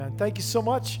Thank you so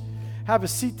much. Have a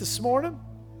seat this morning.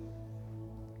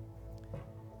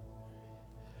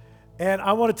 And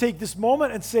I want to take this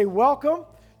moment and say welcome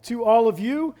to all of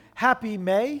you. Happy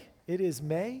May. It is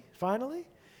May, finally.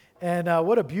 And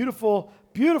what a beautiful,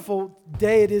 beautiful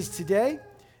day it is today,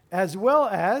 as well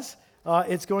as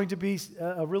it's going to be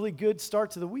a really good start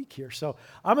to the week here. So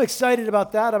I'm excited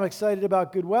about that. I'm excited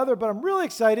about good weather, but I'm really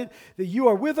excited that you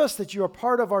are with us, that you are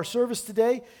part of our service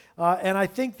today. And I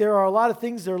think there are a lot of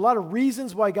things, there are a lot of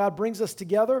reasons why God brings us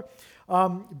together.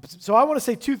 So I want to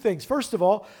say two things. First of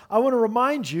all, I want to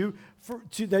remind you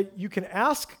that you can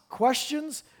ask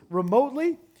questions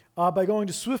remotely by going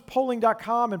to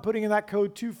swiftpolling.com and putting in that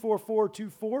code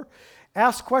 24424.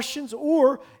 Ask questions,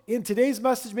 or in today's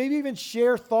message, maybe even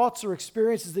share thoughts or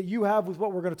experiences that you have with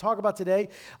what we're going to talk about today.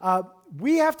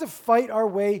 We have to fight our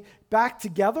way back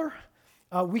together.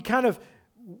 We kind of,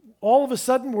 all of a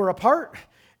sudden, we're apart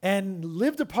and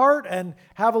lived apart and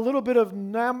have a little bit of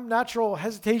natural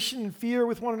hesitation and fear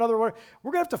with one another. We're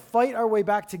going to have to fight our way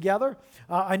back together.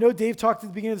 I know Dave talked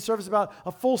at the beginning of the service about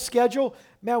a full schedule.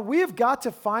 Man, we have got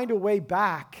to find a way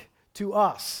back to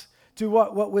us, to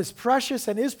what was precious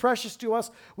and is precious to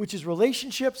us, which is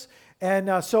relationships.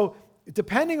 And so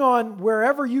depending on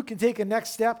wherever you can take a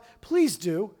next step, please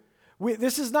do.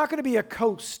 This is not going to be a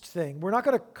coast thing. We're not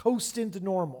going to coast into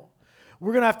normal.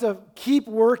 We're going to have to keep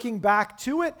working back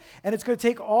to it, and it's going to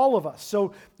take all of us.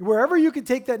 So wherever you can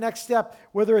take that next step,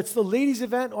 whether it's the ladies'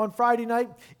 event on Friday night,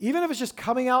 even if it's just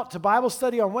coming out to Bible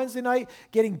study on Wednesday night,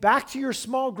 getting back to your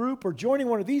small group or joining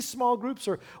one of these small groups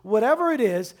or whatever it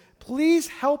is, please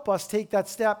help us take that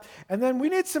step. And then we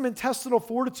need some intestinal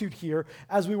fortitude here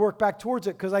as we work back towards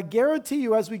it, because I guarantee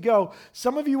you as we go,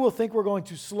 some of you will think we're going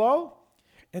too slow,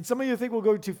 and some of you think we'll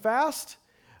go too fast.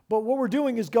 But what we're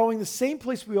doing is going the same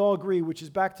place we all agree, which is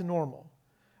back to normal.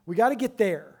 We got to get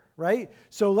there, right?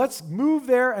 So let's move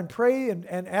there and pray and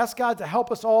ask God to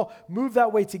help us all move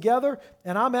that way together.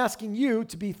 And I'm asking you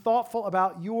to be thoughtful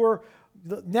about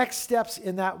the next steps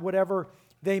in that, whatever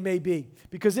they may be.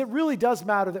 Because it really does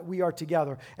matter that we are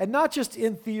together. And not just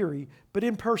in theory, but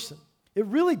in person. It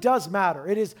really does matter.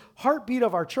 It is heartbeat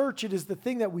of our church. It is the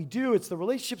thing that we do. It's the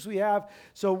relationships we have.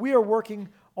 So we are working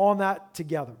on that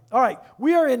together. All right,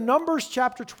 we are in Numbers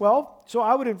chapter 12. So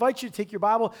I would invite you to take your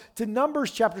Bible to Numbers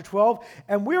chapter 12.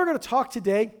 And we are going to talk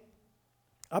today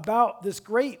about this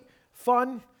great,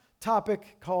 fun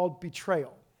topic called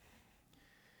betrayal.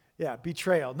 Yeah,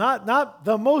 betrayal. Not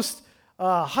the most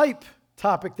hype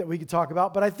topic that we could talk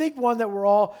about, but I think one that we're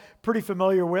all pretty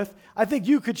familiar with. I think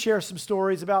you could share some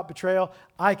stories about betrayal.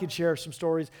 I could share some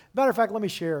stories. Matter of fact, let me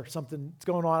share something that's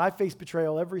going on. I face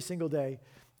betrayal every single day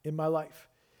in my life.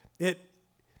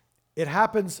 It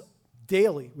happens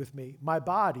daily with me. My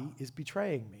body is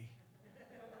betraying me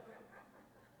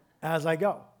as I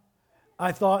go.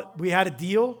 I thought we had a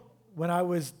deal when I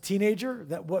was a teenager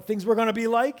that what things were going to be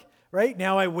like, right?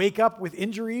 Now I wake up with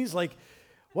injuries like,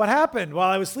 what happened while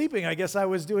I was sleeping? I guess I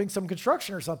was doing some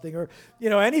construction or something, or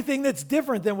anything that's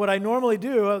different than what I normally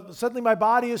do. Suddenly my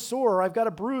body is sore, or I've got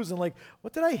a bruise, and like,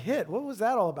 what did I hit? What was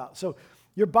that all about? So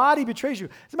your body betrays you.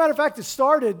 As a matter of fact, it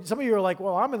started, some of you are like,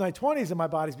 well, I'm in my 20s and my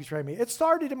body's betraying me. It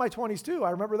started in my 20s too. I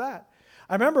remember that.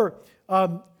 I remember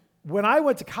when I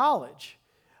went to college,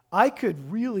 I could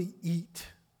really eat.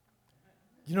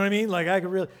 You know what I mean?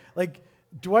 Like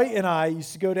Dwight and I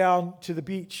used to go down to the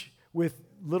beach with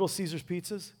Little Caesars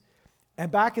pizzas.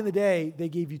 And back in the day, they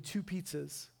gave you 2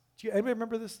 pizzas. Do you anybody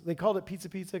remember this? They called it pizza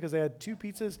because they had 2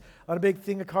 pizzas on a big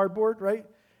thing of cardboard, right?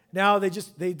 Now they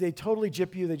totally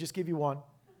gyp you. They just give you 1.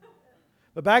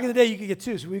 But back in the day, you could get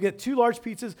 2. So we get 2 large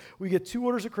pizzas. We get 2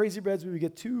 orders of Crazy Breads. We would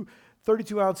get 2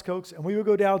 32-ounce Cokes. And we would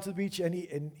go down to the beach, and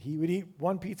he would eat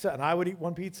 1 pizza, and I would eat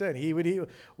 1 pizza, and he would eat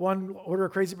 1 order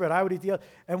of Crazy Bread. I would eat the other.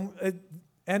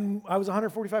 And I was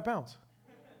 145 pounds.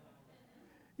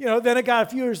 Then it got a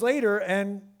few years later,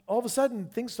 and all of a sudden,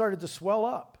 things started to swell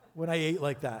up when I ate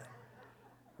like that,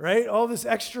 right? All this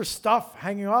extra stuff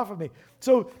hanging off of me.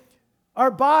 So our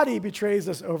body betrays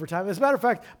us over time. As a matter of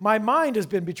fact, my mind has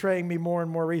been betraying me more and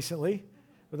more recently,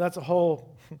 but that's a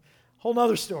whole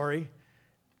nother story.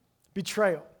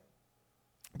 Betrayal.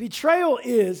 Betrayal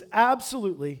is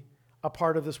absolutely a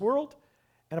part of this world,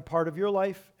 and a part of your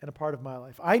life, and a part of my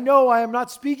life. I know I am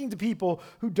not speaking to people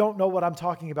who don't know what I'm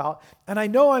talking about, and I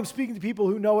know I'm speaking to people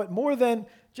who know it more than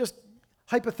just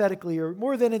hypothetically or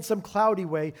more than in some cloudy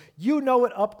way. You know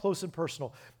it up close and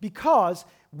personal, because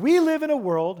we live in a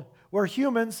world where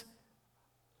humans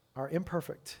are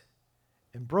imperfect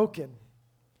and broken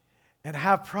and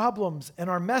have problems and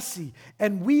are messy,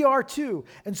 and we are too.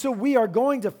 And so we are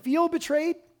going to feel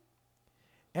betrayed,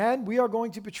 and we are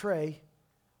going to betray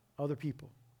other people.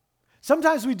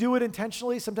 Sometimes we do it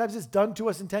intentionally. Sometimes it's done to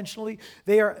us intentionally.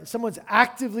 Someone's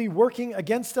actively working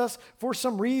against us for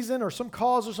some reason or some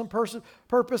cause or some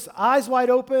purpose, eyes wide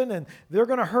open, and they're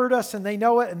going to hurt us, and they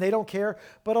know it, and they don't care.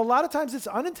 But a lot of times it's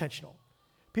unintentional.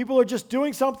 People are just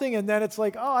doing something, and then it's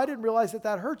like, oh, I didn't realize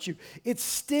that hurt you. It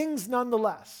stings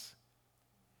nonetheless.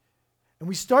 And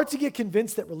we start to get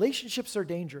convinced that relationships are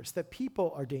dangerous, that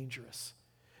people are dangerous,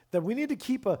 that we need to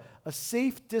keep a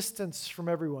safe distance from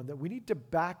everyone, that we need to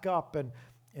back up and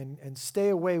stay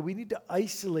away. We need to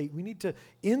isolate. We need to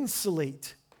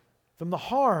insulate from the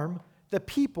harm that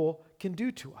people can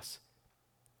do to us.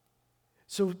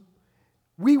 So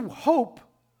we hope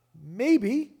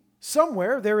maybe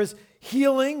somewhere there is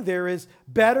healing, there is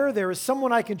better, there is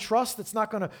someone I can trust that's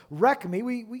not going to wreck me.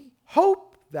 We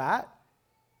hope that,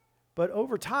 but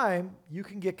over time, you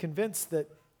can get convinced that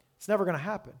it's never going to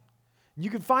happen. You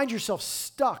can find yourself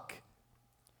stuck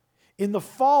in the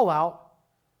fallout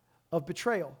of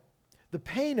betrayal. The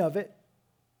pain of it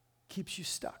keeps you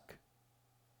stuck.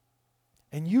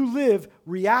 And you live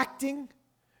reacting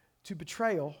to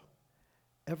betrayal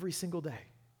every single day.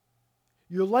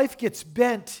 Your life gets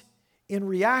bent in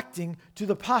reacting to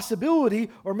the possibility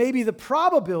or maybe the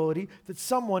probability that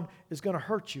someone is going to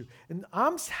hurt you. And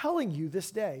I'm telling you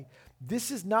this day,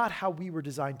 this is not how we were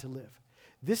designed to live.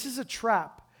 This is a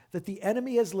trap that the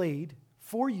enemy has laid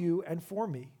for you and for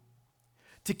me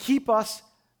to keep us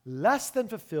less than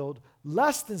fulfilled,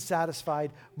 less than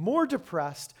satisfied, more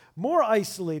depressed, more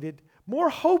isolated, more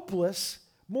hopeless,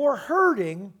 more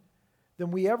hurting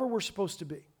than we ever were supposed to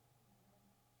be.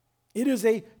 It is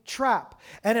a trap,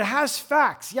 and it has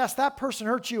facts. Yes, that person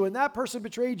hurt you, and that person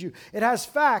betrayed you. It has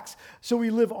facts, so we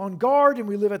live on guard, and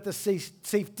we live at the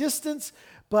safe distance,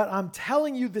 but I'm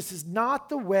telling you, this is not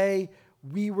the way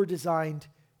we were designed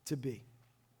to be.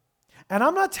 And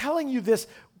I'm not telling you this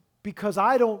because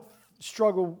I don't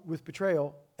struggle with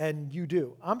betrayal and you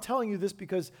do. I'm telling you this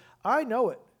because I know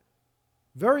it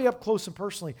very up close and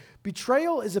personally.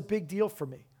 Betrayal is a big deal for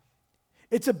me.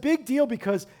 It's a big deal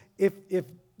because if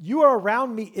you are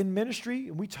around me in ministry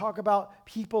and we talk about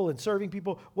people and serving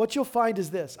people, what you'll find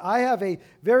is this. I have a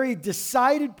very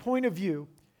decided point of view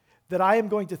that I am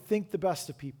going to think the best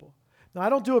of people. Now, I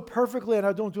don't do it perfectly and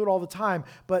I don't do it all the time,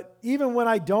 but even when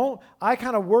I don't, I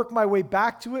kind of work my way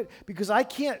back to it because I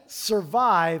can't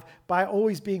survive by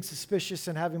always being suspicious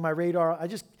and having my radar.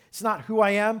 It's not who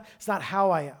I am. It's not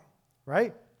how I am,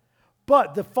 right?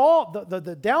 But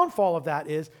the downfall of that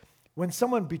is when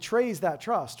someone betrays that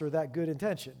trust or that good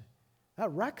intention, that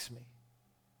wrecks me.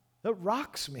 That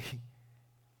rocks me.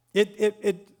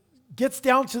 It gets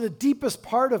down to the deepest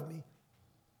part of me.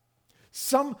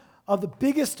 Some of the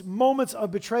biggest moments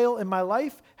of betrayal in my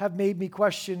life have made me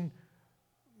question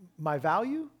my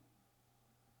value,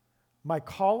 my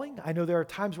calling. I know there are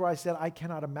times where I said, I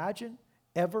cannot imagine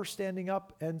ever standing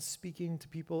up and speaking to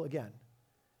people again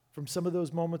from some of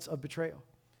those moments of betrayal.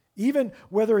 Even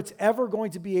whether it's ever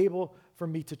going to be able for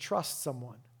me to trust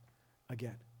someone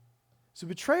again. So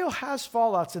betrayal has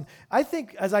fallouts. And I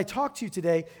think as I talk to you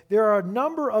today, there are a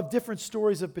number of different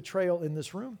stories of betrayal in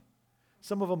this room.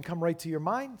 Some of them come right to your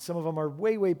mind. Some of them are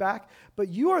way, way back. But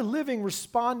you are living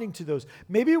responding to those.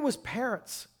 Maybe it was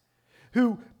parents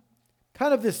who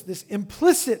kind of this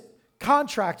implicit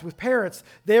contract with parents.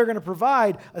 They are going to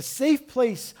provide a safe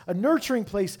place, a nurturing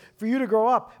place for you to grow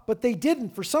up. But they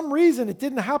didn't. For some reason, it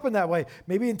didn't happen that way.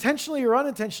 Maybe intentionally or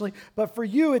unintentionally. But for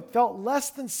you, it felt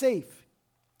less than safe.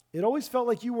 It always felt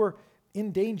like you were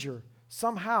in danger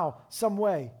somehow, some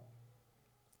way.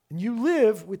 And you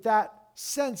live with that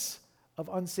sense of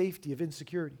unsafety, of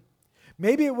insecurity.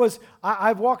 Maybe it was,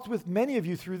 I've walked with many of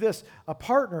you through this, a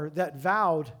partner that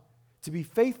vowed to be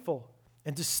faithful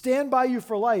and to stand by you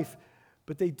for life,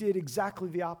 but they did exactly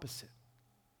the opposite.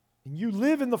 And you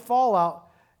live in the fallout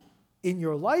in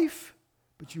your life,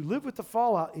 but you live with the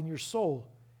fallout in your soul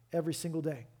every single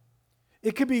day.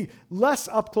 It could be less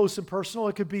up close and personal.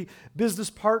 It could be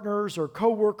business partners or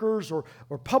coworkers or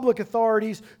public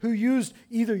authorities who used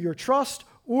either your trust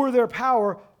or their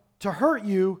power to hurt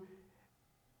you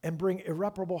and bring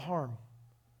irreparable harm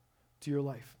to your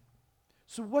life.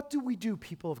 So what do we do,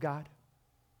 people of God?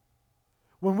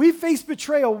 When we face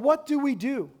betrayal, what do we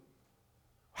do?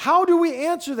 How do we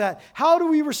answer that? How do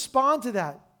we respond to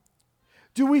that?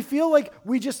 Do we feel like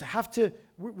we just have to,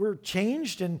 we're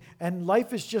changed and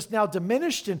life is just now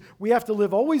diminished and we have to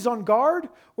live always on guard?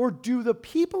 Or do the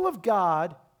people of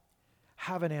God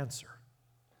have an answer?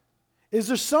 Is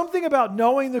there something about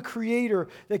knowing the Creator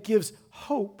that gives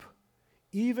hope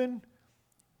even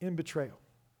in betrayal?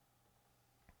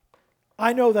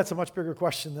 I know that's a much bigger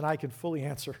question than I can fully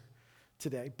answer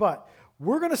today, but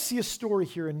we're going to see a story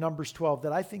here in Numbers 12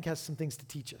 that I think has some things to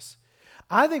teach us.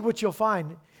 I think what you'll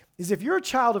find is if you're a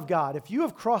child of God, if you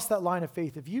have crossed that line of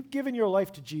faith, if you've given your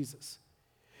life to Jesus,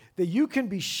 that you can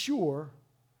be sure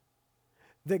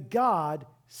that God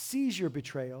sees your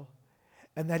betrayal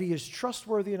and that he is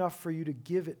trustworthy enough for you to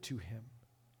give it to him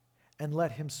and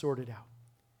let him sort it out.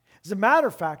 As a matter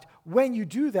of fact, when you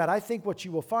do that, I think what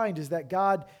you will find is that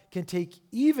God can take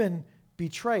even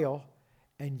betrayal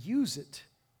and use it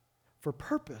for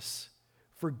purpose,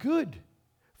 for good,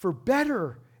 for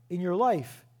better in your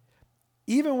life.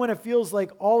 Even when it feels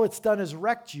like all it's done is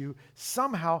wrecked you,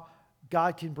 somehow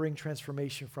God can bring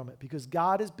transformation from it because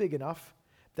God is big enough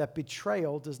that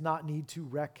betrayal does not need to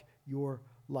wreck your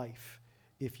life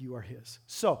if you are his.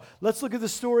 So let's look at the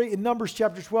story in Numbers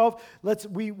chapter 12.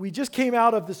 We just came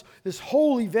out of this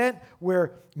whole event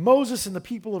where Moses and the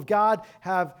people of God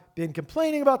have been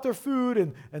complaining about their food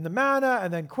and the manna,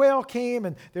 and then quail came,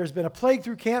 and there's been a plague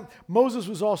through camp. Moses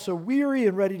was also weary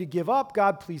and ready to give up.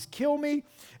 God, please kill me.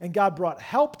 And God brought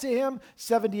help to him,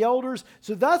 70 elders.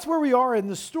 So that's where we are in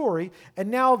the story. And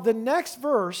now the next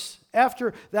verse,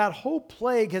 after that whole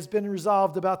plague has been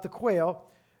resolved about the quail,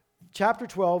 chapter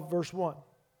 12, verse 1.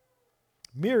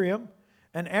 Miriam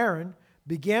and Aaron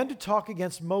began to talk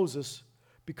against Moses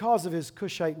because of his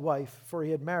Cushite wife, for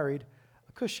he had married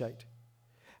a Cushite.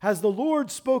 Has the Lord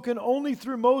spoken only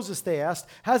through Moses, they asked.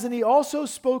 Hasn't he also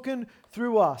spoken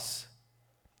through us?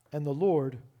 And the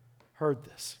Lord heard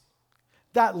this.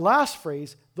 That last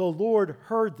phrase, the Lord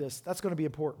heard this, that's going to be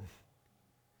important.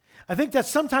 I think that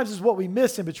sometimes is what we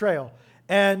miss in betrayal.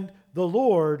 And the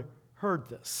Lord heard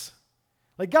this.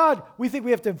 Like God, we think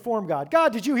we have to inform God.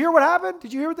 God, did you hear what happened?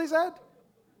 Did you hear what they said?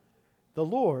 The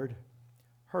Lord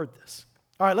heard this.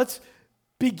 All right, let's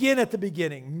begin at the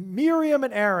beginning. Miriam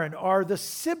and Aaron are the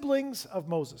siblings of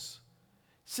Moses.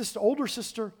 Older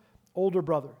sister, older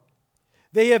brother.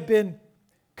 They have been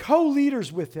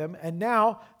co-leaders with him, and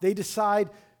now they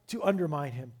decide to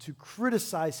undermine him, to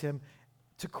criticize him,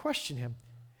 to question him.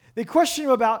 They question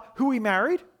him about who he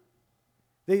married.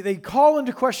 They call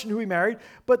into question who he married,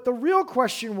 but the real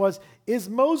question was, is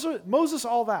Moses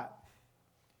all that?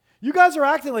 You guys are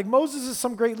acting like Moses is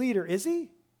some great leader. Is he?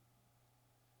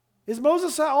 Is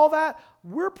Moses all that?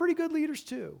 We're pretty good leaders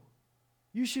too.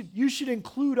 You should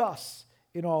include us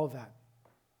in all of that.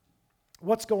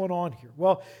 What's going on here?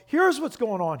 Well, here's what's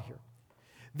going on here.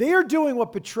 They are doing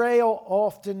what betrayal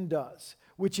often does,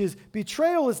 which is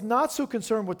betrayal is not so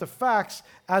concerned with the facts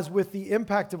as with the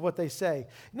impact of what they say.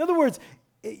 In other words,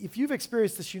 if you've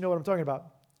experienced this, you know what I'm talking about.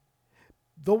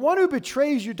 The one who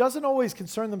betrays you doesn't always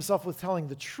concern themselves with telling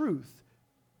the truth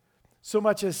so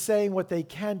much as saying what they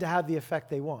can to have the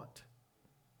effect they want.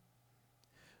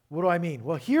 What do I mean?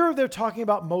 Well, here they're talking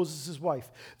about Moses' wife.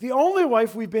 The only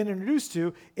wife we've been introduced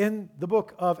to in the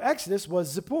book of Exodus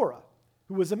was Zipporah,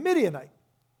 who was a Midianite.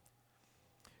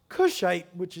 Cushite,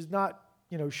 which is not,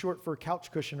 short for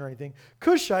couch cushion or anything,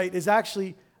 Cushite is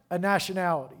actually a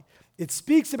nationality. It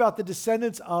speaks about the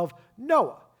descendants of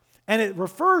Noah, and it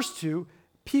refers to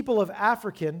people of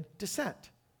African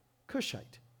descent,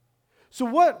 Cushite. So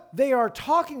what they are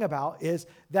talking about is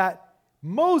that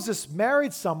Moses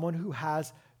married someone who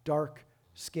has dark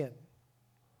skin.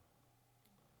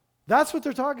 That's what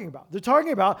they're talking about. They're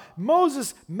talking about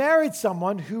Moses married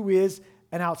someone who is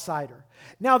an outsider.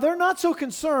 Now, they're not so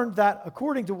concerned that,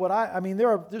 according to what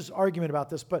there's argument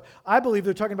about this, but I believe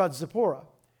they're talking about Zipporah.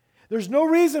 There's no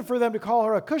reason for them to call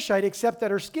her a Cushite except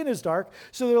that her skin is dark.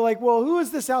 So they're like, well, who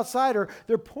is this outsider?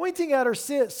 They're pointing at her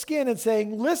skin and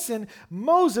saying, listen,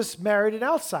 Moses married an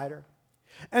outsider.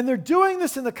 And they're doing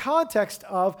this in the context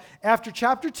of, after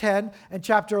chapter 10 and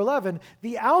chapter 11,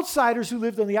 the outsiders who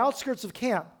lived on the outskirts of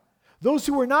camp, those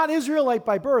who were not Israelite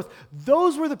by birth,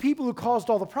 those were the people who caused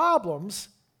all the problems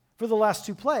for the last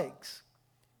two plagues,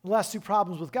 the last two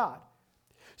problems with God.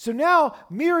 So now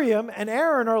Miriam and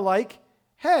Aaron are like,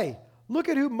 hey, look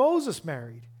at who Moses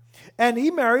married. And he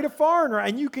married a foreigner,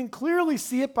 and you can clearly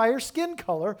see it by her skin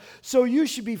color. So you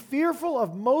should be fearful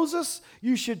of Moses.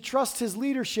 You should trust his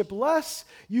leadership less.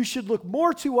 You should look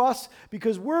more to us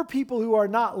because we're people who are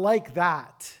not like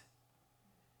that.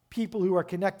 People who are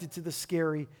connected to the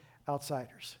scary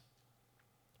outsiders.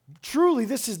 Truly,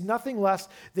 this is nothing less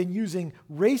than using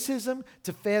racism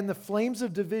to fan the flames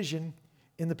of division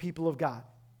in the people of God.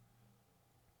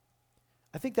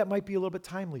 I think that might be a little bit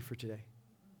timely for today.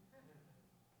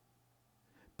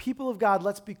 People of God,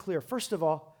 let's be clear. First of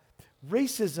all,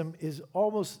 racism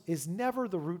is never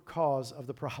the root cause of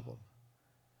the problem.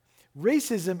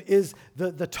 Racism is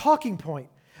the talking point,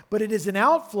 but it is an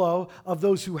outflow of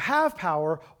those who have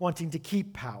power wanting to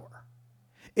keep power.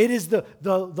 It is the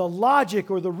logic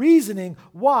or the reasoning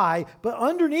why, but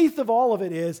underneath of all of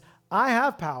it is, I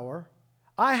have power,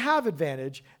 I have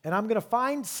advantage, and I'm going to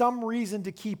find some reason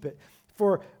to keep it.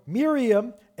 For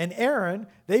Miriam and Aaron,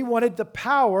 they wanted the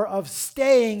power of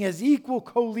staying as equal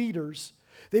co-leaders.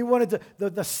 They wanted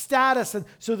the status, and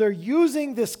so they're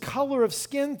using this color of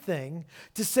skin thing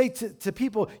to say to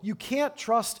people, you can't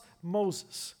trust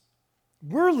Moses.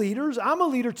 We're leaders. I'm a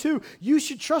leader too. You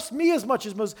should trust me as much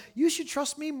as Moses. You should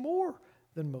trust me more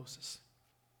than Moses.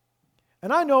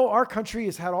 And I know our country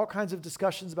has had all kinds of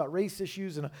discussions about race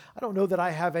issues, and I don't know that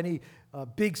I have any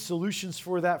big solutions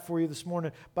for that for you this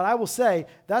morning, but I will say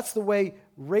that's the way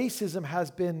racism has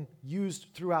been used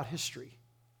throughout history.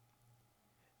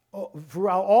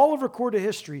 Throughout all of recorded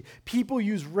history, people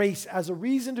use race as a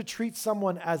reason to treat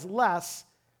someone as less.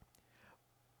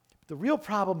 The real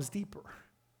problem is deeper.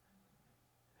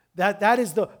 That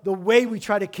is the way we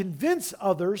try to convince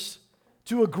others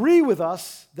to agree with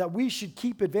us that we should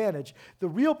keep advantage. The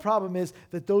real problem is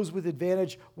that those with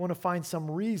advantage want to find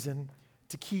some reason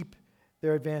to keep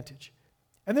their advantage.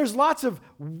 And there's lots of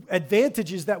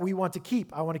advantages that we want to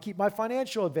keep. I want to keep my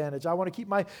financial advantage. I want to keep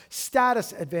my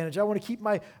status advantage. I want to keep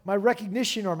my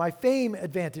recognition or my fame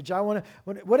advantage.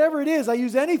 Whatever it is, I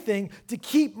use anything to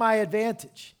keep my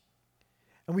advantage.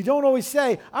 And we don't always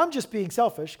say, I'm just being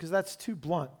selfish, because that's too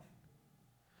blunt.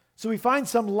 So we find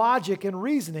some logic and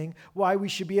reasoning why we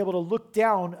should be able to look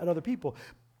down at other people.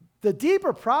 The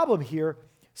deeper problem here,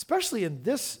 especially in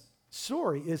this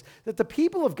story, is that the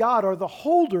people of God are the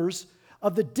holders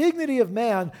of the dignity of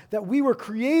man, that we were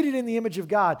created in the image of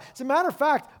God. As a matter of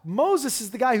fact, Moses is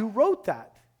the guy who wrote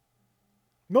that.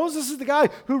 Moses is the guy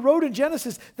who wrote in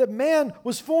Genesis that man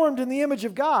was formed in the image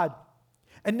of God.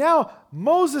 And now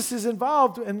Moses is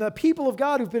involved, and the people of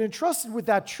God who've been entrusted with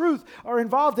that truth are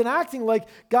involved in acting like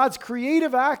God's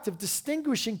creative act of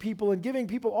distinguishing people and giving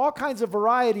people all kinds of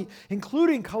variety,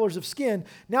 including colors of skin,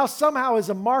 now somehow is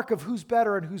a mark of who's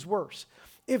better and who's worse.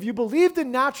 If you believed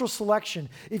in natural selection,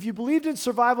 if you believed in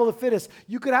survival of the fittest,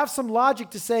 you could have some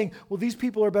logic to saying, well, these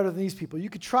people are better than these people.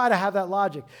 You could try to have that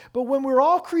logic. But when we're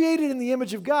all created in the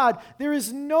image of God, there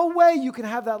is no way you can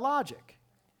have that logic.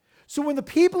 So when the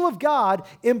people of God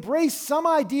embrace some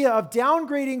idea of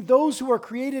downgrading those who are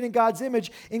created in God's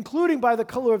image, including by the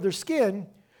color of their skin,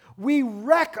 we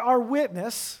wreck our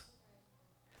witness,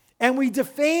 and we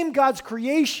defame God's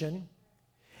creation,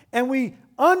 and we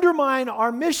undermine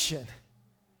our mission.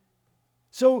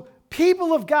 So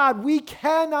people of God, we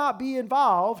cannot be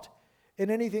involved in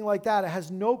anything like that. It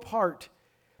has no part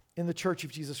in the church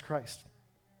of Jesus Christ.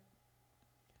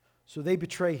 So they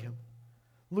betray him.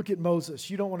 Look at Moses.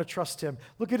 You don't want to trust him.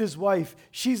 Look at his wife.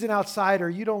 She's an outsider.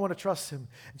 You don't want to trust him.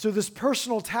 And so this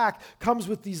personal attack comes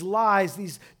with these lies,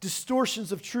 these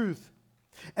distortions of truth.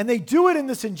 And they do it in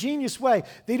this ingenious way.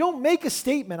 They don't make a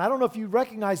statement. I don't know if you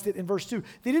recognized it in verse 2.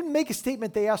 They didn't make a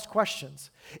statement. They asked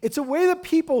questions. It's a way that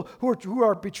people who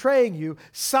are betraying you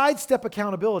sidestep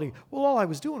accountability. Well, all I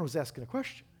was doing was asking a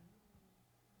question.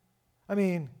 I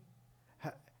mean,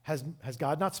 has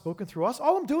God not spoken through us?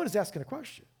 All I'm doing is asking a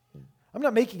question. I'm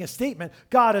not making a statement,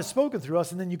 God has spoken through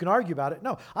us, and then you can argue about it.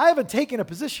 No, I haven't taken a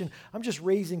position. I'm just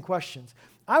raising questions.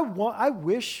 I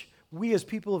wish we as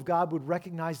people of God would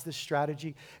recognize this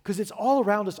strategy, because it's all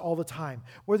around us all the time.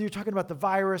 Whether you're talking about the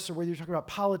virus or whether you're talking about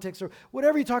politics or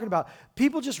whatever you're talking about,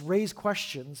 people just raise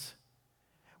questions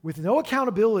with no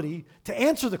accountability to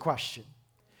answer the question.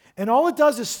 And all it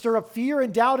does is stir up fear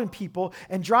and doubt in people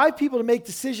and drive people to make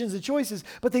decisions and choices,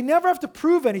 but they never have to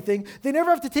prove anything. They never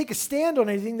have to take a stand on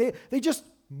anything. They just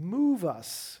move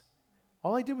us.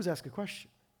 All I did was ask a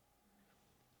question.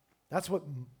 That's what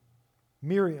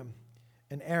Miriam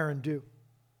and Aaron do.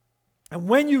 And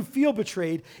when you feel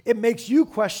betrayed, it makes you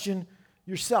question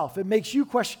yourself. It makes you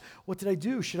question, what did I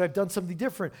do? Should I have done something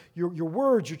different? Your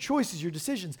words, your choices, your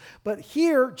decisions. But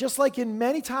here, just like in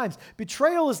many times,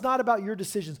 betrayal is not about your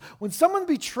decisions. When someone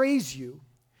betrays you,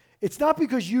 it's not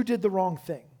because you did the wrong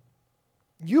thing.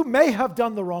 You may have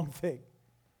done the wrong thing.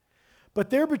 But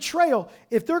their betrayal,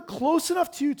 if they're close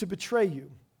enough to you to betray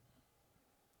you,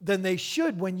 then they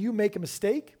should, when you make a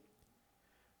mistake,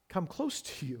 come close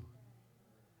to you,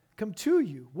 come to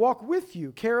you, walk with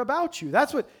you, care about you.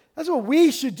 That's what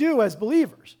we should do as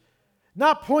believers.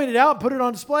 Not point it out, put it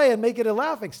on display, and make it a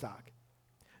laughingstock.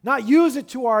 Not use it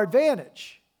to our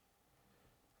advantage.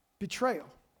 Betrayal.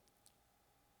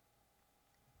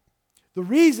 The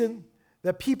reason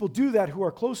that people do that who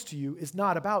are close to you is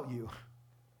not about you.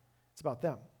 It's about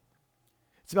them.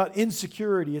 It's about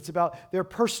insecurity. It's about their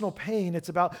personal pain. It's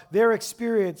about their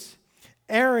experience.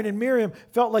 Aaron and Miriam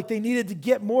felt like they needed to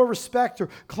get more respect or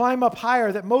climb up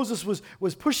higher, that Moses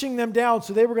was pushing them down,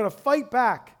 so they were going to fight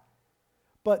back.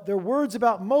 But their words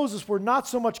about Moses were not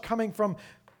so much coming from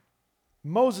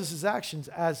Moses' actions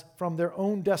as from their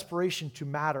own desperation to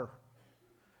matter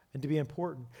and to be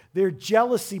important. Their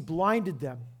jealousy blinded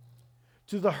them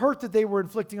to the hurt that they were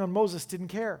inflicting on Moses. Didn't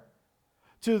care.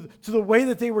 To the way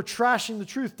that they were trashing the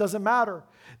truth. Doesn't matter.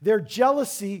 Their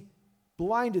jealousy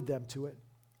blinded them to it.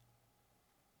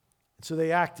 And so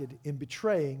they acted in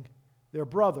betraying their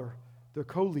brother, their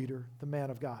co-leader, the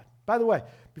man of God. By the way,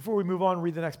 before we move on and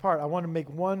read the next part, I want to make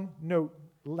one note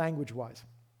language-wise,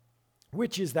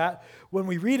 which is that when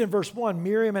we read in verse 1,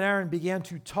 Miriam and Aaron began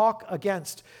to talk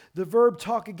against. The verb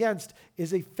talk against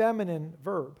is a feminine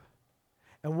verb.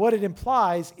 And what it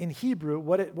implies in Hebrew,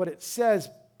 what it says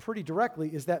pretty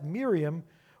directly, is that Miriam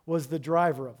was the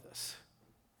driver of this.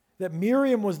 That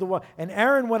Miriam was the one, and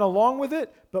Aaron went along with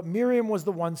it, but Miriam was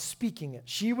the one speaking it.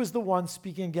 She was the one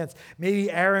speaking against. Maybe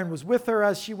Aaron was with her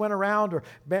as she went around, or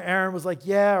Aaron was like,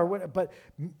 yeah, or what, but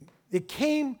it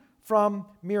came from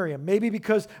Miriam. Maybe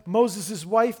because Moses'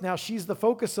 wife, now she's the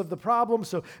focus of the problem,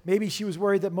 so maybe she was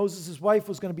worried that Moses' wife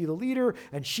was going to be the leader,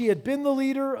 and she had been the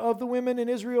leader of the women in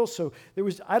Israel, so there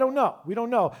was, I don't know, we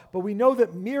don't know, but we know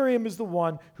that Miriam is the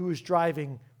one who is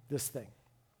driving this thing.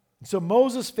 So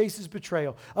Moses faces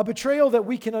betrayal, a betrayal that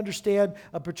we can understand,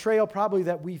 a betrayal probably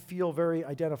that we feel very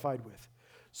identified with.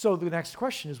 So the next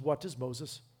question is, what does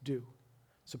Moses do?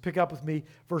 So pick up with me,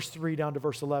 verse 3 down to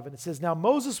verse 11. It says, now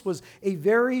Moses was a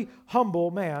very humble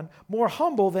man, more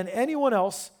humble than anyone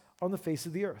else on the face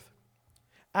of the earth.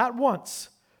 At once,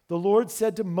 the Lord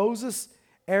said to Moses,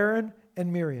 Aaron,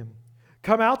 and Miriam,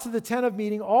 come out to the tent of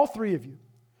meeting, all three of you.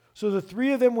 So the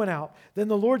three of them went out. Then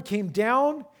the Lord came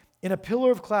down in a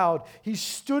pillar of cloud. He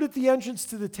stood at the entrance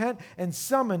to the tent and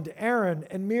summoned Aaron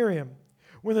and Miriam.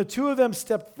 When the two of them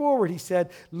stepped forward, he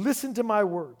said, listen to my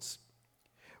words.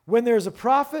 When there is a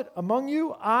prophet among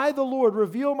you, I, the Lord,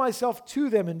 reveal myself to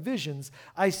them in visions.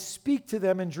 I speak to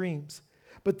them in dreams.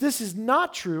 But this is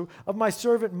not true of my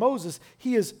servant Moses.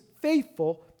 He is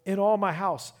faithful in all my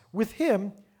house. With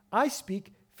him, I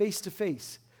speak face to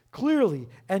face, clearly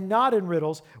and not in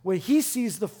riddles, when he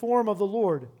sees the form of the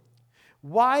Lord.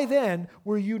 Why then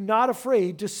were you not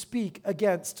afraid to speak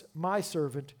against my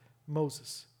servant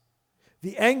Moses?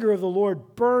 The anger of the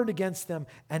Lord burned against them,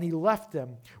 and he left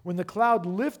them. When the cloud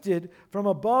lifted from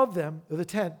above them, the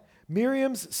tent,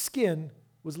 Miriam's skin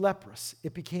was leprous.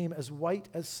 It became as white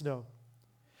as snow.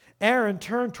 Aaron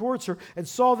turned towards her and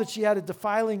saw that she had a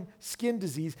defiling skin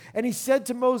disease. And he said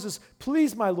to Moses,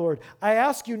 please, my Lord, I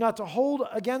ask you not to hold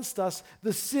against us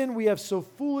the sin we have so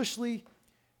foolishly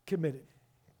committed.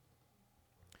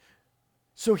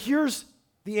 So here's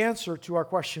the answer to our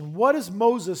question. What is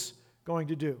Moses going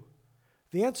to do?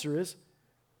 The answer is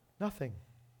nothing.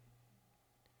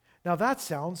 Now that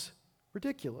sounds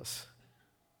ridiculous.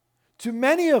 To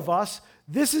many of us,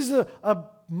 this is a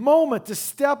moment to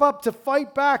step up, to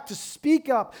fight back, to speak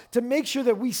up, to make sure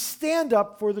that we stand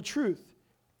up for the truth.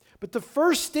 But the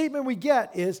first statement we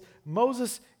get is,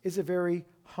 Moses is a very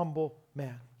humble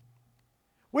man.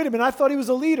 Wait a minute, I thought he was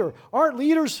a leader. Aren't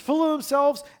leaders full of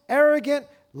themselves, arrogant,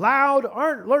 loud?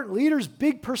 Aren't leaders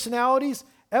big personalities?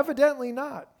 Evidently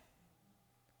not.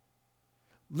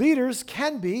 Leaders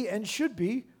can be and should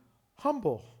be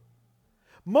humble.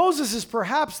 Moses is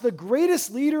perhaps the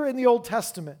greatest leader in the Old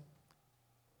Testament.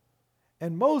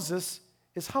 And Moses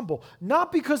is humble,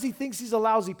 not because he thinks he's a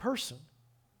lousy person,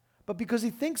 but because he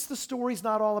thinks the story's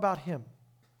not all about him.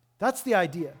 That's the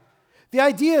idea. The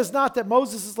idea is not that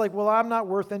Moses is like, well, I'm not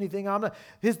worth anything.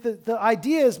 The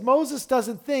idea is Moses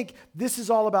doesn't think this is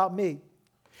all about me.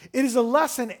 It is a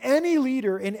lesson any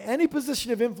leader in any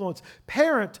position of influence,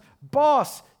 parent,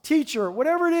 boss, teacher,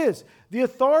 whatever it is, the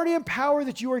authority and power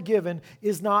that you are given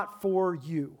is not for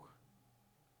you.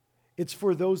 It's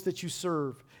for those that you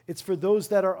serve. It's for those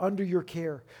that are under your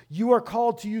care. You are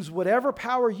called to use whatever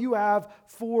power you have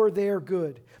for their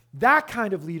good. That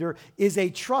kind of leader is a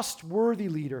trustworthy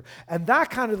leader. And that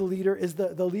kind of the leader is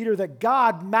the leader that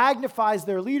God magnifies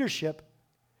their leadership,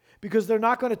 because they're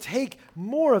not going to take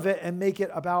more of it and make it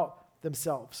about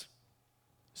themselves.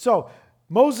 So,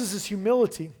 Moses'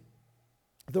 humility,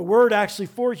 the word actually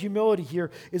for humility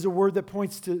here is a word that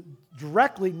points to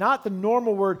directly, not the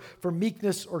normal word for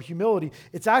meekness or humility.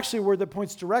 It's actually a word that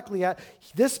points directly at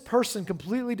this person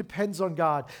completely depends on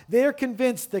God. They are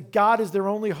convinced that God is their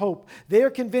only hope. They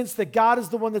are convinced that God is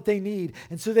the one that they need.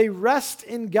 And so they rest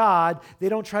in God. They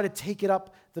don't try to take it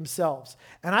up themselves.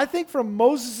 And I think from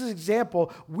Moses'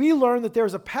 example, we learn that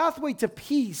there's a pathway to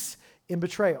peace in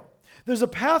betrayal. There's a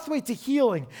pathway to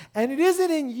healing. And it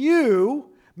isn't in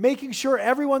you, making sure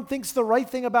everyone thinks the right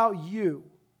thing about you.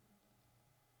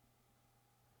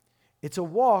 It's a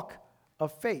walk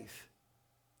of faith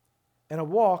and a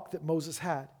walk that Moses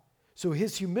had. So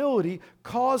his humility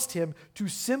caused him to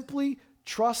simply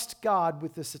trust God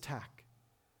with this attack.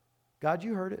 God,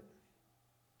 you heard it.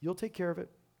 You'll take care of it.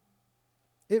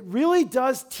 It really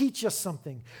does teach us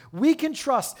something. We can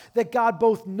trust that God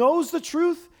both knows the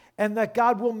truth and that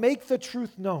God will make the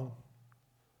truth known.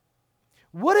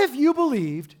 What if you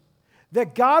believed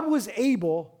that God was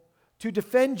able to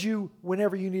defend you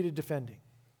whenever you needed defending?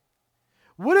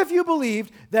 What if you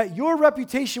believed that your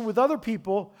reputation with other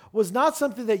people was not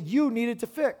something that you needed to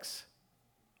fix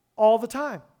all the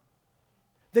time?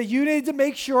 That you needed to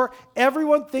make sure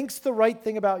everyone thinks the right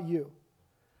thing about you?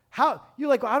 How? You're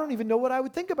like, well, I don't even know what I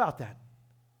would think about that.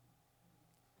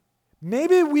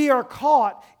 Maybe we are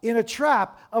caught in a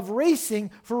trap of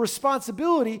racing for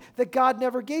responsibility that God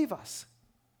never gave us.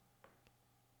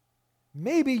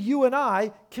 Maybe you and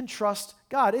I can trust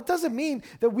God. It doesn't mean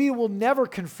that we will never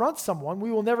confront someone,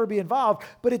 we will never be involved,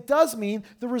 but it does mean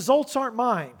the results aren't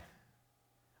mine.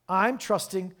 I'm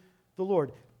trusting the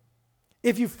Lord.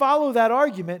 If you follow that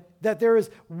argument that there is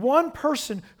one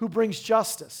person who brings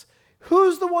justice,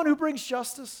 who's the one who brings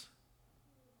justice?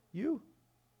 You.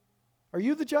 Are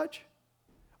you the judge?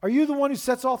 Are you the one who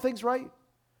sets all things right?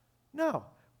 No,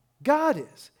 God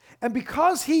is. And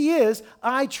because he is,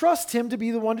 I trust him to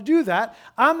be the one to do that.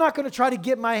 I'm not going to try to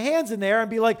get my hands in there and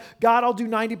be like, God, I'll do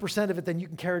 90% of it, then you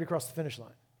can carry it across the finish line.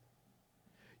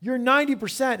 Your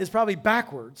 90% is probably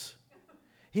backwards.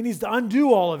 He needs to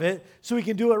undo all of it so he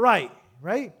can do it right?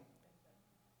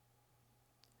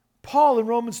 Paul in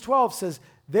Romans 12 says,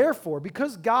 therefore,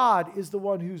 because God is the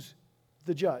one who's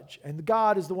the judge, and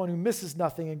God is the one who misses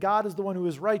nothing, and God is the one who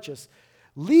is righteous,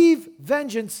 leave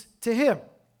vengeance to him.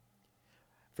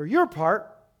 For your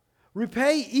part,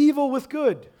 repay evil with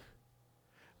good.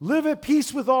 Live at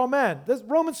peace with all men. That's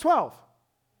Romans 12.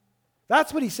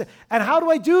 That's what he said. And how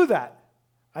do I do that?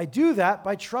 I do that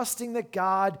by trusting that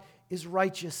God is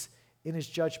righteous in his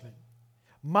judgment.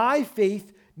 My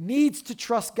faith needs to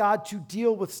trust God to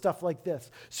deal with stuff like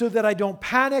this so that I don't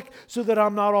panic, so that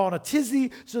I'm not all in a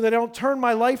tizzy, so that I don't turn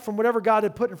my life from whatever God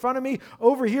had put in front of me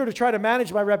over here to try to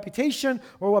manage my reputation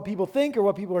or what people think or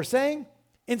what people are saying.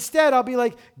 Instead, I'll be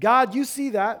like, God, you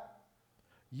see that.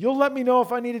 You'll let me know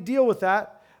if I need to deal with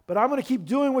that, but I'm going to keep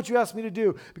doing what you asked me to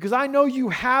do because I know you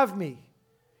have me.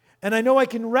 And I know I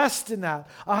can rest in that.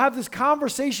 I'll have this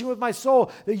conversation with my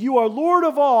soul that you are Lord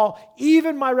of all,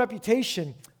 even my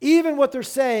reputation, even what they're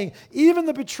saying, even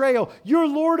the betrayal. You're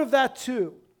Lord of that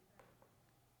too.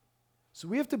 So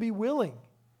we have to be willing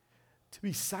to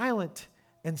be silent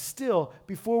and still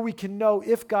before we can know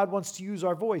if God wants to use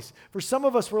our voice. For some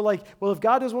of us, we're like, well, if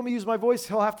God doesn't want me to use my voice,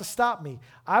 he'll have to stop me.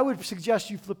 I would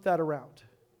suggest you flip that around.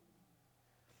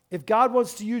 If God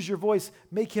wants to use your voice,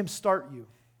 make him start you.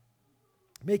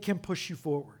 Make him push you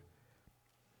forward.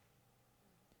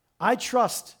 I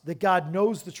trust that God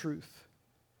knows the truth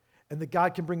and that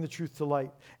God can bring the truth to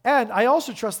light. And I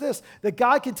also trust this, that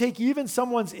God can take even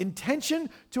someone's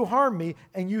intention to harm me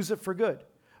and use it for good.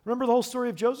 Remember the whole story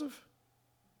of Joseph?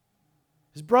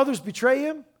 His brothers betray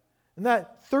him. And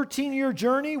that 13-year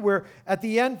journey where at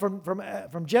the end,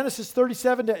 from Genesis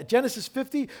 37 to Genesis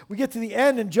 50, we get to the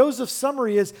end and Joseph's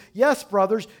summary is, yes,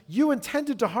 brothers, you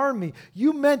intended to harm me.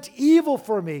 You meant evil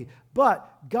for me,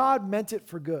 but God meant it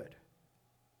for good.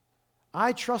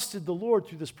 I trusted the Lord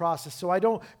through this process so I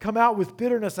don't come out with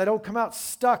bitterness. I don't come out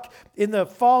stuck in the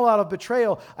fallout of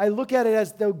betrayal. I look at it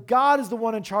as though God is the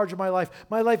one in charge of my life.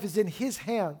 My life is in his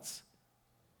hands.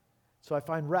 So I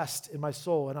find rest in my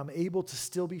soul, and I'm able to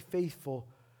still be faithful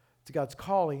to God's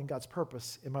calling and God's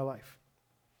purpose in my life.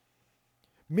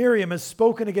 Miriam has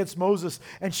spoken against Moses,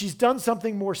 and she's done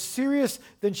something more serious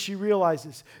than she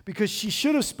realizes, because she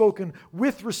should have spoken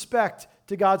with respect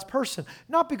to God's person.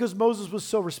 Not because Moses was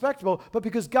so respectable, but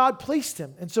because God placed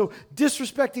him. And so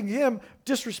disrespecting him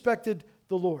disrespected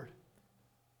the Lord.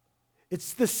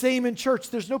 It's the same in church.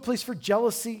 There's no place for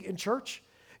jealousy in church.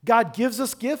 God gives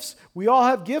us gifts. We all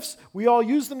have gifts. We all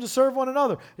use them to serve one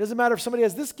another. It doesn't matter if somebody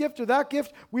has this gift or that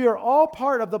gift. We are all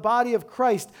part of the body of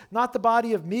Christ, not the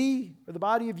body of me or the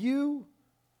body of you.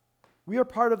 We are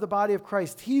part of the body of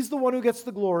Christ. He's the one who gets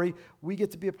the glory. We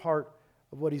get to be a part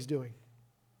of what he's doing.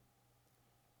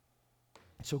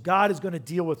 So God is going to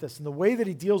deal with this. And the way that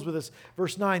he deals with this,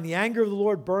 verse 9, the anger of the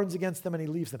Lord burns against them and he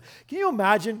leaves them. Can you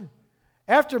imagine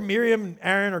after Miriam and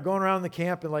Aaron are going around the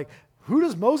camp and like, who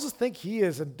does Moses think he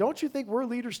is? And don't you think we're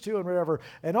leaders too and whatever?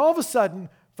 And all of a sudden,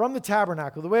 from the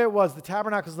tabernacle, the way it was, the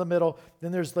tabernacle's in the middle,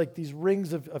 then there's like these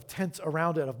rings of tents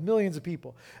around it of millions of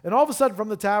people. And all of a sudden from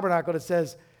the tabernacle it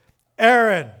says,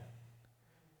 Aaron,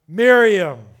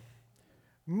 Miriam,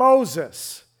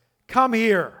 Moses, come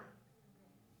here.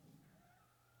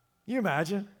 Can you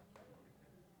imagine?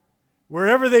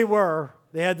 Wherever they were,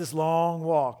 they had this long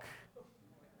walk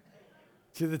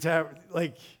to the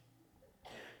tabernacle.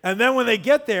 And then when they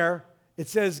get there, it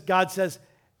says, God says,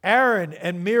 Aaron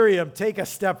and Miriam, take a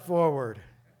step forward.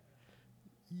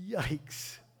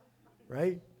 Yikes,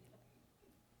 right?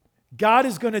 God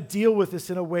is going to deal with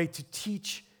this in a way to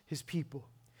teach his people.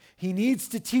 He needs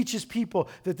to teach his people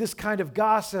that this kind of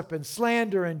gossip and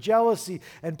slander and jealousy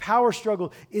and power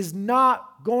struggle is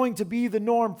not going to be the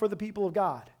norm for the people of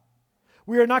God.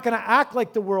 We are not going to act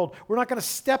like the world. We're not going to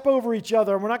step over each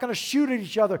other, and we're not going to shoot at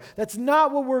each other. That's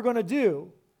not what we're going to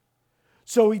do.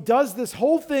 So he does this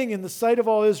whole thing in the sight of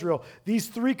all Israel. These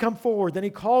three come forward. Then he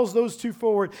calls those two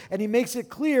forward, and he makes it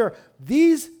clear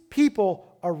these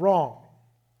people are wrong.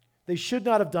 They should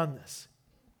not have done this.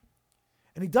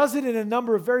 And he does it in a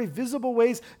number of very visible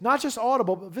ways, not just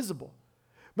audible, but visible.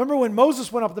 Remember when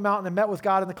Moses went up the mountain and met with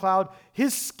God in the cloud?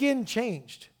 His skin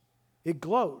changed. It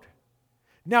glowed.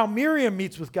 Now Miriam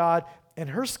meets with God, and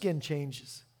her skin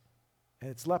changes,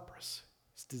 and it's leprous.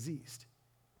 It's diseased.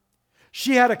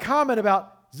 She had a comment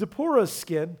about Zipporah's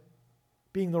skin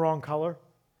being the wrong color,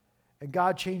 and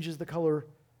God changes the color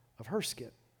of her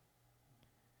skin.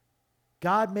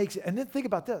 God makes it, and then think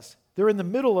about this. They're in the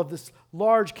middle of this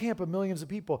large camp of millions of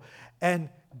people, and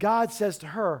God says to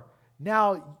her,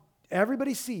 now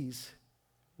everybody sees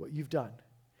what you've done.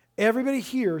 Everybody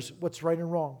hears what's right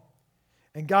and wrong.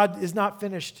 And God is not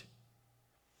finished.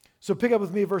 So pick up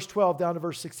with me verse 12 down to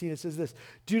verse 16. It says this,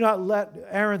 do not let,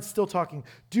 Aaron's still talking,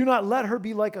 do not let her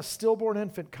be like a stillborn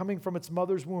infant coming from its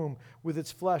mother's womb with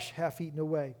its flesh half eaten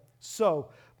away. So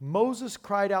Moses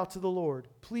cried out to the Lord,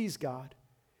 please God,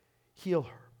 heal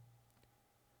her.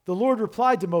 The Lord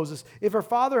replied to Moses, if her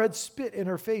father had spit in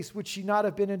her face, would she not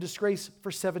have been in disgrace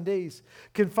for 7 days?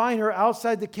 Confine her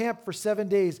outside the camp for 7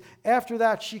 days. After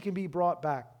that, she can be brought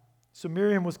back. So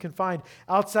Miriam was confined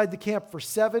outside the camp for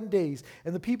 7 days,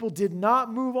 and the people did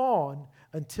not move on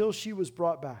until she was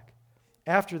brought back.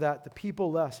 After that, the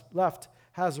people left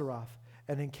Hazeroth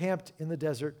and encamped in the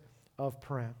desert of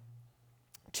Paran.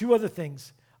 Two other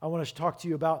things I want to talk to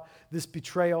you about this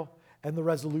betrayal and the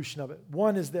resolution of it.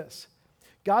 One is this.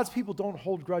 God's people don't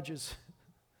hold grudges.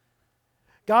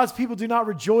 God's people do not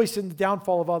rejoice in the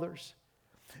downfall of others.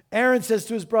 Aaron says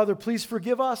to his brother, please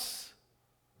forgive us.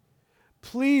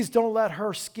 Please don't let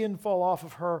her skin fall off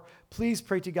of her. Please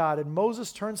pray to God. And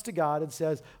Moses turns to God and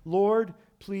says, Lord,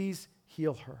 please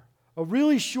heal her. A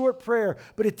really short prayer,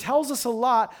 but it tells us a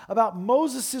lot about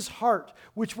Moses' heart,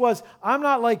 which was, I'm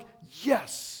not like,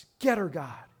 yes, get her,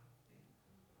 God.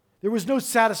 There was no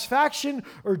satisfaction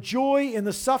or joy in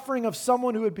the suffering of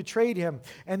someone who had betrayed him,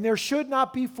 and there should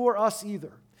not be for us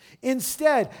either.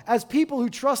 Instead, as people who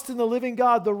trust in the living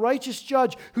God, the righteous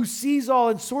judge who sees all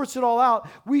and sorts it all out,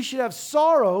 we should have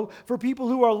sorrow for people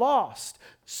who are lost,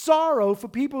 sorrow for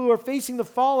people who are facing the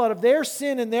fallout of their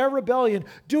sin and their rebellion,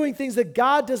 doing things that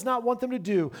God does not want them to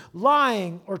do,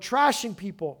 lying or trashing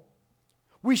people.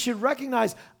 We should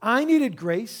recognize I needed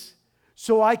grace,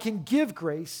 so I can give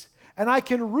grace, and I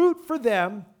can root for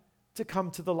them to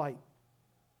come to the light.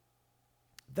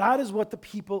 That is what the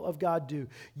people of God do.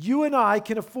 You and I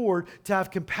can afford to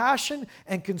have compassion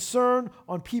and concern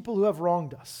on people who have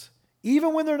wronged us.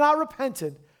 Even when they're not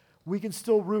repentant, we can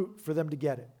still root for them to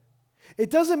get it. It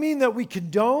doesn't mean that we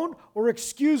condone or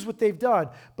excuse what they've done,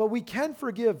 but we can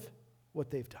forgive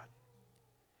what they've done.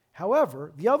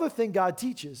 However, the other thing God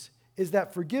teaches is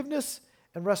that forgiveness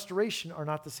and restoration are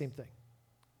not the same thing.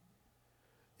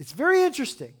 It's very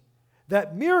interesting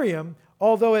that Miriam,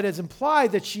 although it is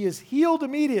implied that she is healed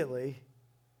immediately,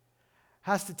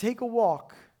 has to take a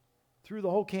walk through the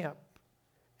whole camp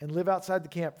and live outside the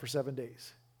camp for 7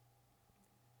 days.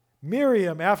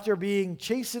 Miriam, after being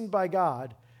chastened by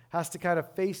God, has to kind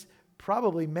of face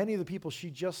probably many of the people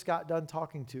she just got done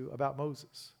talking to about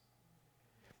Moses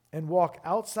and walk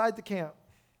outside the camp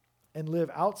and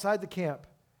live outside the camp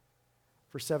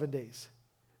for 7 days.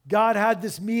 God had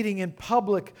this meeting in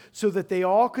public so that they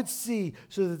all could see,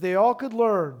 so that they all could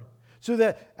learn, so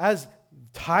that as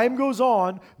time goes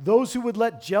on, those who would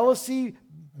let jealousy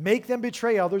make them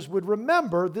betray others would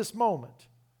remember this moment.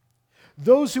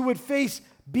 Those who would face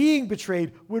being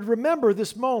betrayed would remember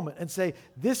this moment and say,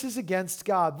 this is against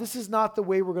God. This is not the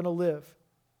way we're going to live.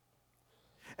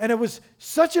 And it was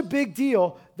such a big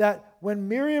deal that when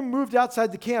Miriam moved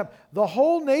outside the camp, the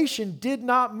whole nation did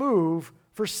not move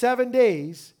for 7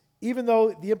 days, even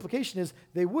though the implication is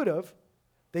they would have.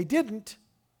 They didn't,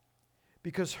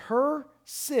 because her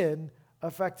sin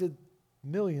affected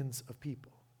millions of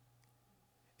people.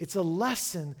 It's a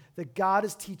lesson that God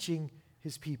is teaching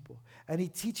his people. And he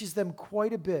teaches them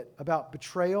quite a bit about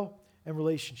betrayal and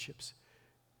relationships.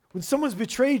 When someone's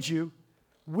betrayed you,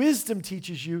 wisdom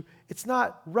teaches you it's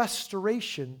not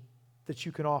restoration that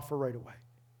you can offer right away.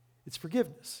 It's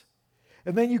forgiveness.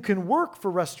 And then you can work for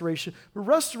restoration. But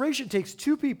restoration takes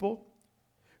two people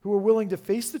who are willing to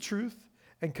face the truth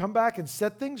and come back and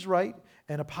set things right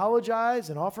and apologize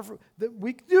and offer that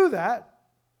we can do that.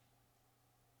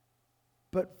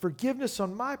 But forgiveness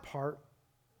on my part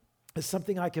is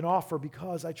something I can offer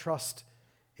because I trust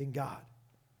in God.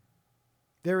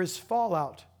 There is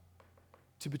fallout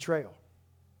to betrayal.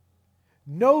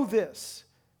 Know this,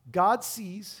 God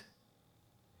sees,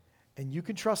 and you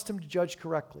can trust him to judge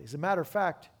correctly. As a matter of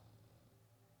fact,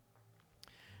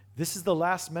 this is the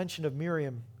last mention of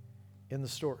Miriam in the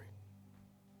story.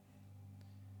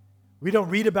 We don't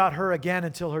read about her again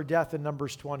until her death in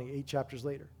Numbers 20, 8 chapters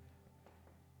later.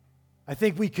 I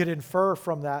think we could infer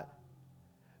from that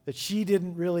she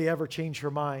didn't really ever change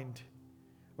her mind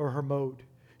or her mode.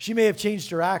 She may have changed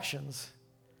her actions,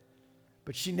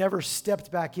 but she never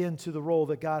stepped back into the role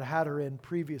that God had her in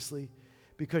previously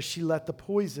because she let the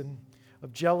poison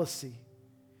of jealousy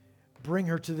bring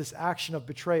her to this action of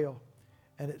betrayal,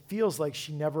 and it feels like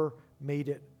she never made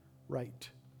it right.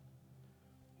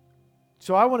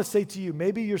 So I want to say to you,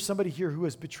 maybe you're somebody here who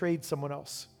has betrayed someone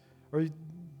else, or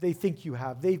they think you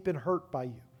have. They've been hurt by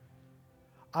you.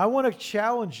 I want to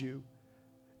challenge you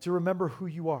to remember who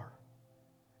you are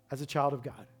as a child of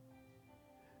God.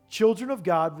 Children of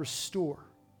God restore.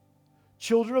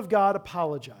 Children of God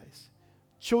apologize.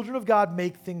 Children of God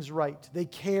make things right. They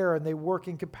care and they work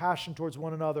in compassion towards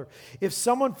one another. If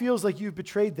someone feels like you've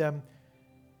betrayed them,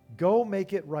 go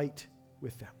make it right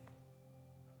with them.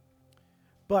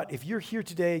 But if you're here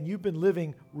today and you've been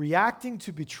living, reacting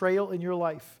to betrayal in your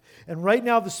life, and right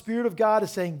now the Spirit of God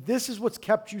is saying, this is what's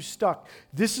kept you stuck.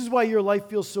 This is why your life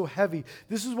feels so heavy.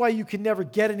 This is why you can never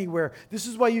get anywhere. This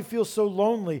is why you feel so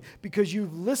lonely, because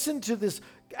you've listened to this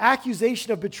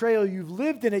accusation of betrayal. You've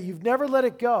lived in it. You've never let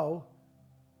it go.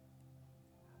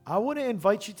 I want to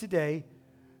invite you today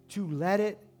to let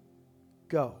it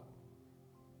go.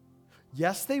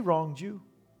 Yes, they wronged you.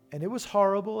 And it was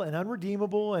horrible and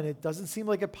unredeemable, and it doesn't seem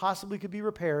like it possibly could be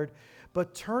repaired,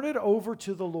 but turn it over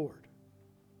to the Lord.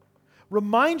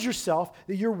 Remind yourself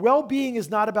that your well-being is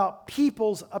not about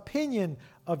people's opinion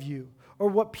of you or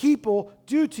what people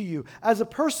do to you. As a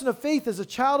person of faith, as a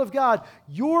child of God,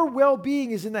 your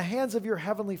well-being is in the hands of your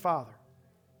Heavenly Father.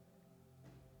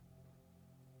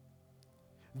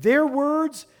 Their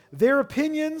words, their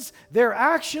opinions, their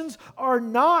actions are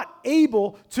not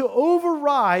able to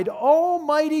override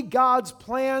Almighty God's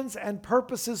plans and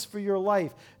purposes for your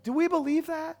life. Do we believe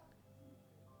that?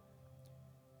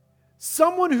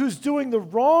 Someone who's doing the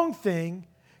wrong thing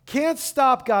can't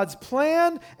stop God's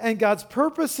plan and God's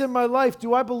purpose in my life.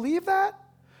 Do I believe that?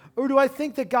 Or do I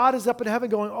think that God is up in heaven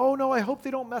going, oh no, I hope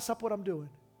they don't mess up what I'm doing?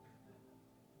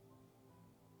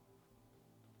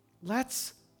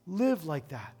 Let's live like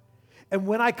that. And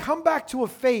when I come back to a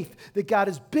faith that God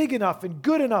is big enough and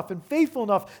good enough and faithful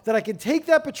enough that I can take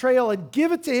that betrayal and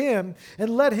give it to him and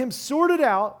let him sort it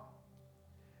out,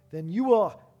 then you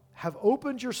will have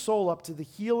opened your soul up to the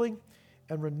healing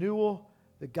and renewal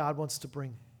that God wants to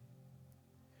bring.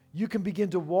 You can begin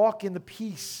to walk in the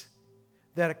peace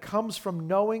that it comes from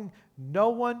knowing no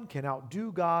one can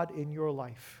outdo God in your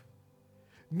life.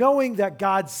 Knowing that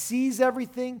God sees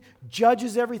everything,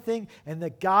 judges everything, and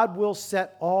that God will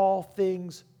set all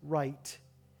things right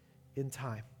in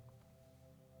time.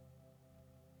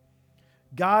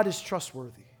 God is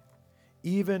trustworthy,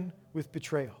 even with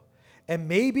betrayal. And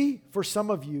maybe for some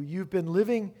of you, you've been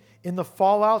living in the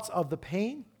fallouts of the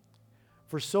pain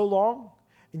for so long,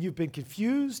 and you've been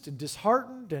confused and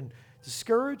disheartened and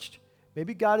discouraged.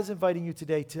 Maybe God is inviting you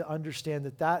today to understand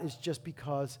that that is just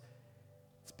because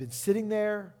it's been sitting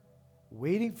there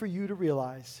waiting for you to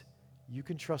realize you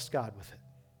can trust God with it.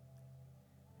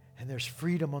 And there's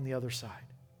freedom on the other side.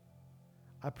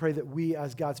 I pray that we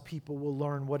as God's people will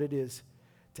learn what it is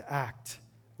to act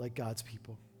like God's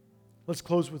people. Let's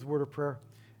close with a word of prayer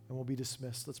and we'll be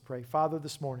dismissed. Let's pray. Father,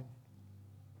 this morning,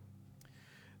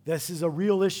 this is a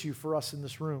real issue for us in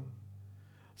this room.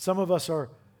 Some of us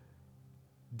are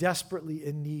desperately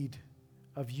in need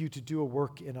of you to do a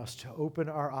work in us, to open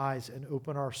our eyes and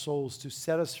open our souls, to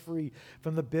set us free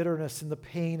from the bitterness and the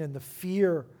pain and the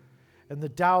fear and the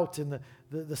doubt and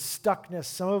the stuckness.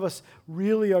 Some of us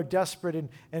really are desperate and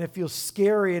it feels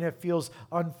scary and it feels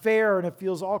unfair and it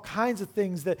feels all kinds of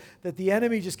things that the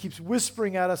enemy just keeps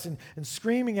whispering at us and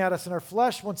screaming at us, and our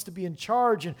flesh wants to be in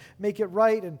charge and make it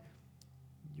right. And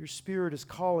your Spirit is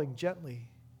calling gently,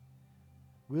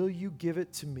 will you give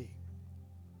it to me?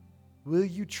 Will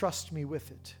you trust me with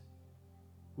it?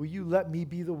 Will you let me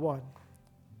be the one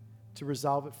to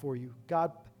resolve it for you?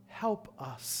 God, help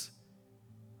us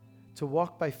to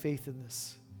walk by faith in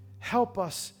this. Help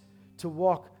us to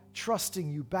walk trusting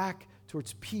you back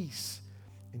towards peace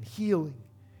and healing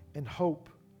and hope.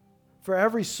 For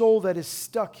every soul that is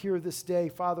stuck here this day,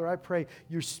 Father, I pray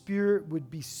your Spirit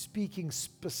would be speaking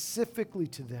specifically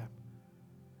to them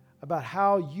about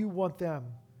how you want them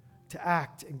to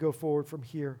act and go forward from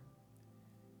here.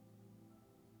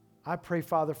 I pray,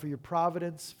 Father, for your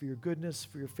providence, for your goodness,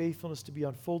 for your faithfulness to be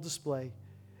on full display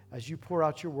as you pour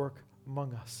out your work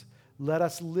among us. Let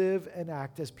us live and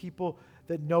act as people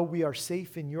that know we are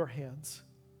safe in your hands,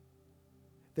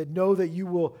 that know that you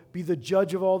will be the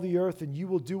judge of all the earth and you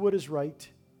will do what is right,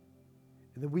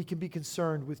 and that we can be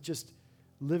concerned with just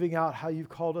living out how you've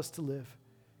called us to live,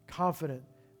 confident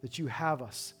that you have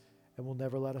us and will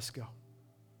never let us go.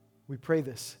 We pray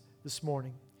this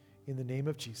morning in the name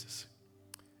of Jesus.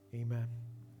 Amen.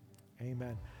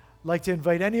 Amen. I'd like to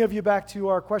invite any of you back to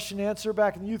our question and answer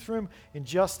back in the youth room in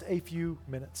just a few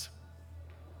minutes.